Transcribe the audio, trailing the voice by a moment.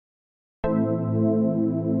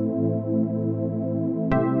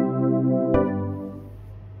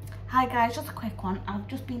Hi guys, just a quick one. I've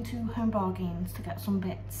just been to Home Bargains to get some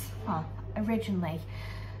bits. Well, originally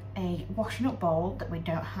a washing up bowl that we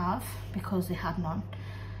don't have because they had none,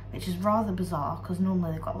 which is rather bizarre because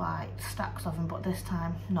normally they've got like stacks of them, but this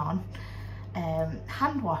time none.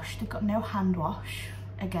 Hand wash, they've got no hand wash.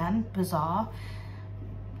 Again, bizarre.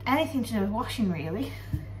 Anything to do with washing really.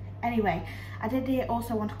 Anyway, I did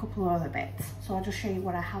also want a couple of other bits, so I'll just show you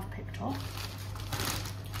what I have picked up.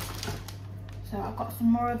 So I've got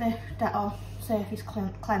some more of the Dettol Surface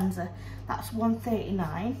Cleanser. That's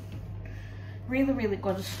 $1.39. Really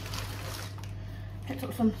good. Picked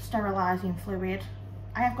up some sterilising fluid.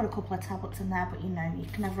 I have got a couple of tablets in there, but you know, you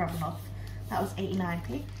can never have enough. That was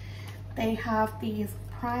 89p. They have these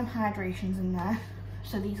Prime Hydrations in there.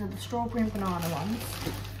 So these are the strawberry and banana ones.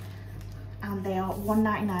 And they are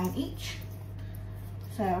 $1.99 each.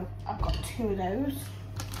 So I've got two of those.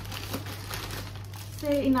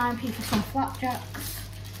 39p for some flapjacks.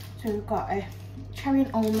 So we've got a cherry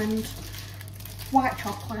and almond, white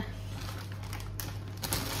chocolate,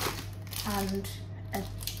 and a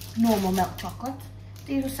normal milk chocolate.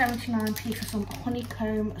 These are 79p for some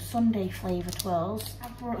honeycomb sundae flavour twirls.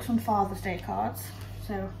 I've brought some Father's Day cards.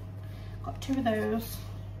 So got two of those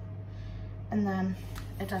and then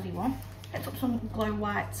a daddy one. Picked up some glow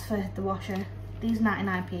whites for the washer. These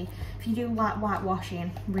 99p. If you do like white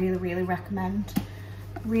washing, really recommend.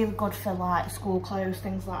 Really good for like school clothes,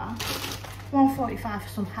 things like that. $1.45 for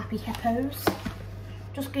some Happy Hippos.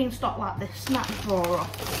 Just getting stock like this snack drawer.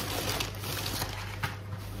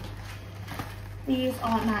 These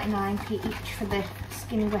are 99p each for the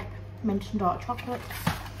Skinny Whip mint and dark chocolates.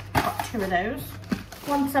 Got two of those.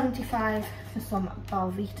 $1.75 for some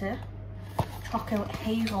Belvita chocolate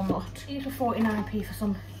hazelnut. These are 49p for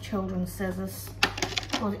some children's scissors.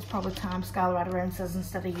 Well, it's probably time Skylar had her own scissors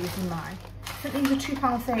instead of using mine. I think these are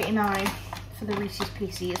 £2.39 for the Reese's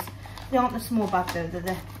Pieces. They aren't the small bag though, they're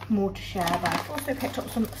the more to share bag. Also picked up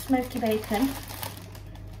some smoky bacon,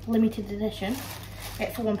 limited edition.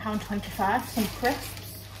 It's for £1.25, some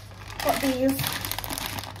crisps. Got these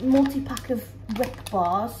multi-pack of whip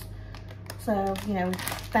bars. So, you know,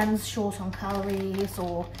 Ben's short on calories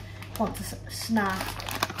or wants a snack.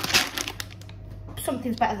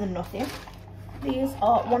 Something's better than nothing. These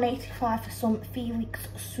are $1.85 for some Felix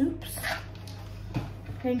soups.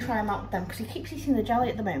 I'm going to try them out with them because he keeps eating the jelly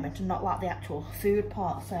at the moment and not like the actual food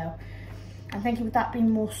part, so I'm thinking with that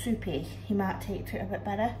being more soupy he might take to it a bit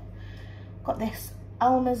better. Got this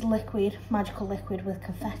Alma's liquid, magical liquid with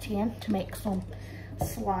confetti in to make some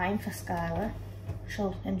slime for Skylar.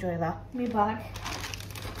 She'll enjoy that. New bag.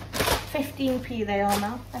 15p they are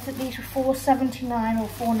now. I think these were $4.79 or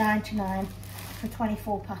 $4.99 for a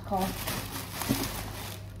 24 pack of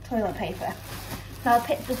toilet paper. Now I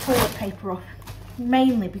picked the toilet paper up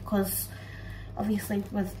mainly because obviously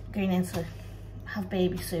with going in to have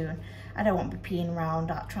baby soon, I don't want to be peeing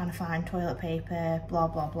around out trying to find toilet paper, blah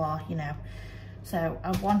blah blah, you know. So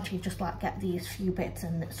I want to just like get these few bits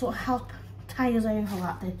and sort of help tie us over,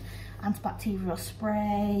 like the antibacterial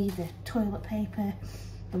spray, the toilet paper,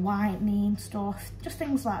 the whitening stuff, just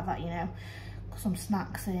things like that, you know. Some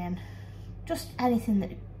snacks in, just anything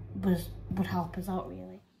that would help us out really.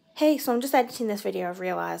 Hey, so I'm just editing this video. I've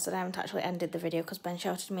realised that I haven't actually ended the video because Ben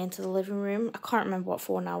shouted me into the living room. I can't remember what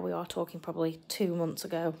for now. We are talking probably 2 months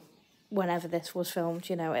ago, whenever this was filmed,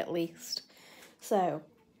 you know, at least. So,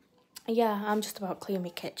 yeah, I'm just about cleaning my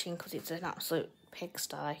kitchen because it's an absolute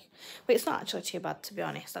pigsty. But it's not actually too bad, to be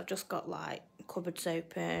honest. I've just got, like, cupboards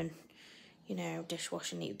open, you know,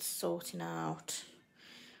 dishwasher needs sorting out.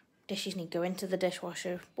 Dishes need to go into the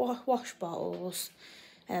dishwasher, wash bottles,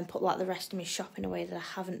 and put like the rest of my shopping away that I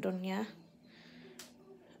haven't done yet.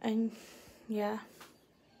 And yeah,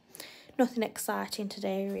 nothing exciting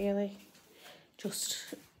today really.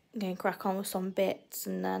 Just going to crack on with some bits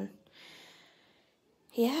and then,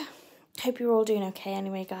 yeah. Hope you're all doing okay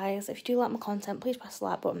anyway, guys. If you do like my content, please press the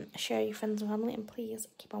like button, share with your friends and family, and please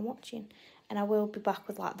keep on watching. And I will be back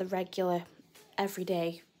with like the regular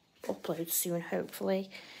everyday uploads soon, hopefully.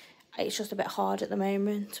 It's just a bit hard at the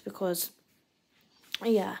moment because,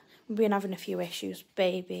 yeah, we've been having a few issues,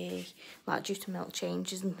 baby, like due to milk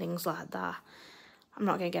changes and things like that. I'm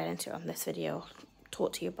not going to get into it on this video. I'll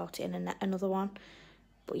talk to you about it in another one.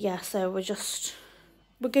 But yeah, so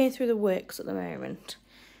we're going through the works at the moment.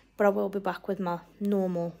 But I will be back with my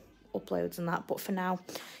normal uploads and that. But for now,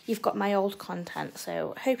 you've got my old content.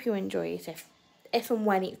 So hope you enjoy it if and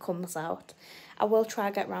when it comes out. I will try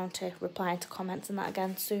to get round to replying to comments and that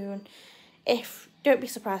again soon. Don't be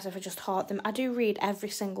surprised if I just heart them. I do read every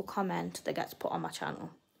single comment that gets put on my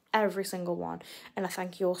channel. Every single one. And I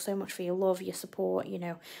thank you all so much for your love, your support, you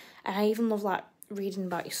know. And I even love, like, reading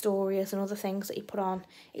about your stories and other things that you put on.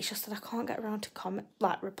 It's just that I can't get around to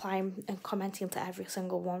replying and commenting to every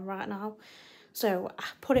single one right now. So I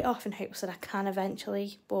put it off in hopes that I can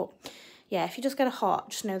eventually. But yeah, if you just get a heart,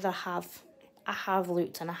 just know that I have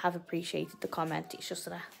looked and I have appreciated the comment. It's just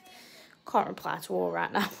that I can't reply to all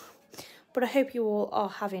right now. But I hope you all are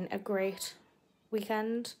having a great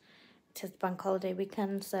weekend. It is the bank holiday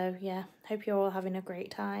weekend, so yeah, hope you're all having a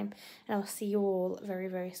great time, and I'll see you all very,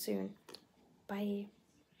 very soon. Bye.